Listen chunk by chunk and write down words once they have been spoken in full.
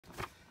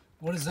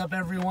What is up,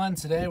 everyone?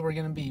 Today we're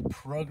going to be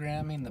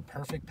programming the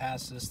perfect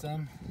pass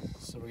system.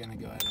 So we're going to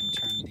go ahead and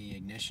turn the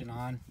ignition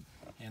on.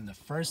 And the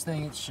first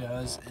thing it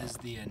shows is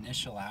the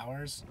initial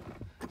hours.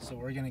 So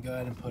we're going to go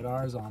ahead and put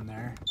ours on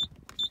there.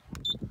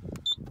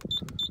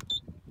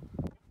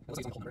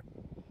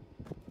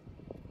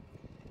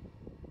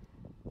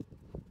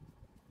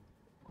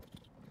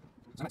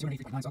 I'm at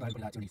 283.9, so I'll go ahead and put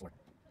it at 284.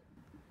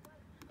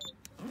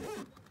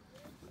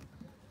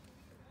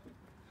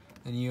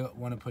 Then you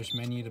want to push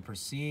menu to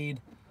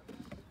proceed.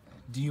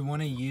 Do you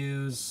want to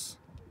use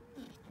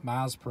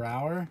miles per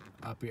hour?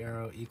 Up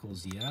arrow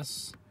equals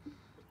yes.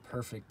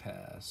 Perfect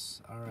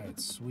pass. All right,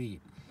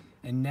 sweet.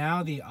 And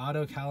now the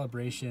auto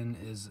calibration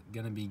is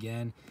going to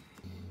begin.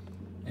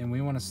 And we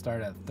want to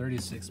start at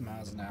 36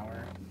 miles an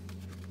hour.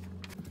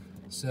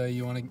 So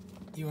you want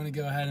to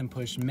go ahead and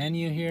push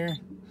menu here.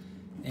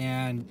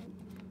 And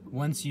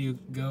once you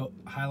go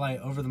highlight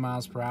over the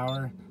miles per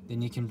hour,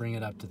 then you can bring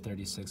it up to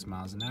 36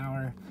 miles an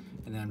hour.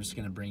 And then I'm just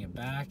going to bring it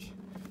back.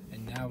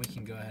 And now we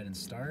can go ahead and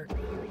start. So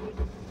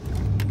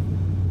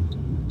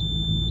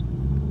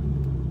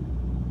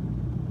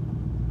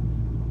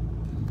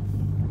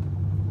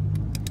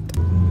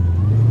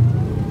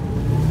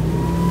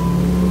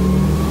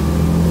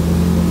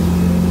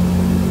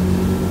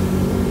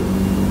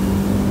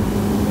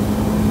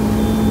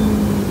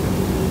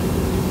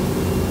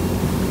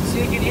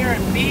you can hear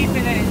it beep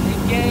and it's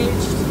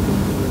engaged.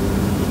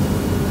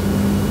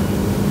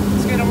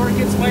 It's going to work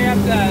its way up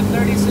to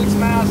 36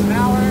 miles an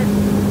hour.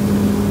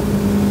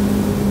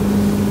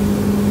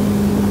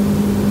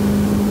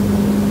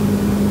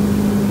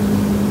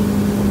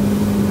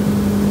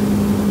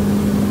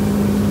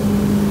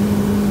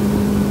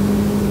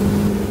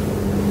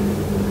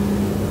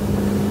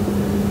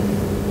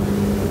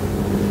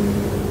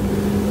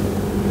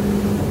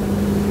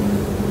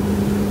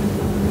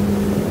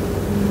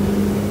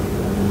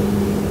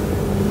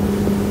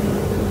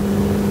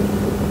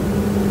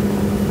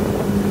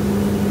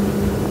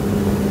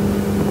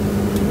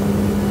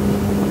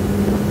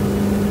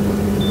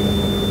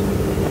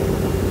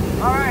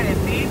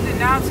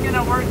 Now it's going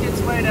to work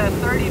its way to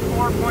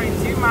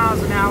 34.2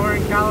 miles an hour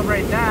and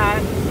calibrate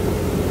that.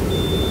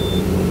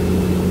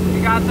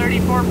 We got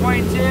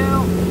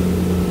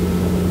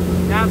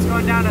 34.2. Now it's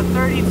going down to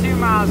 32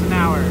 miles an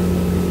hour.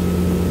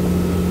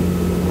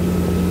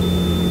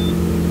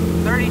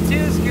 32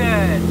 is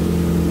good.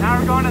 Now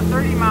we're going to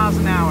 30 miles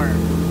an hour.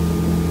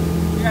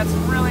 We got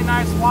some really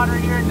nice water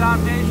here in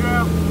Don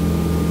Pedro.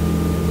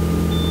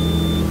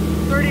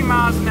 30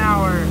 miles an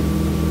hour.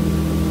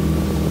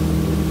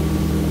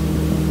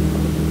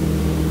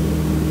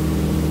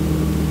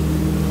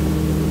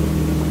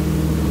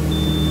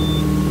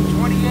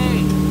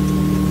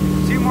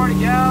 2 more to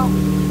go.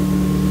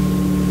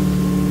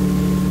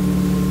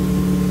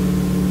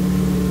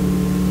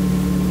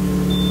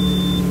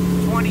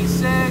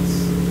 26.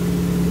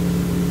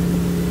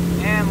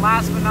 And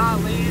last but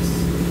not least,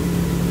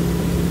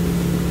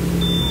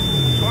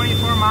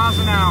 24 miles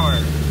an hour.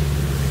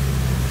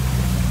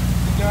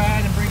 Go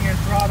ahead and bring your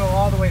throttle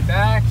all the way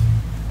back.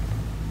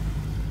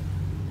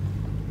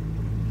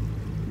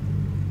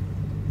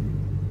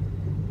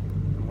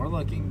 And we're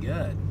looking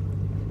good.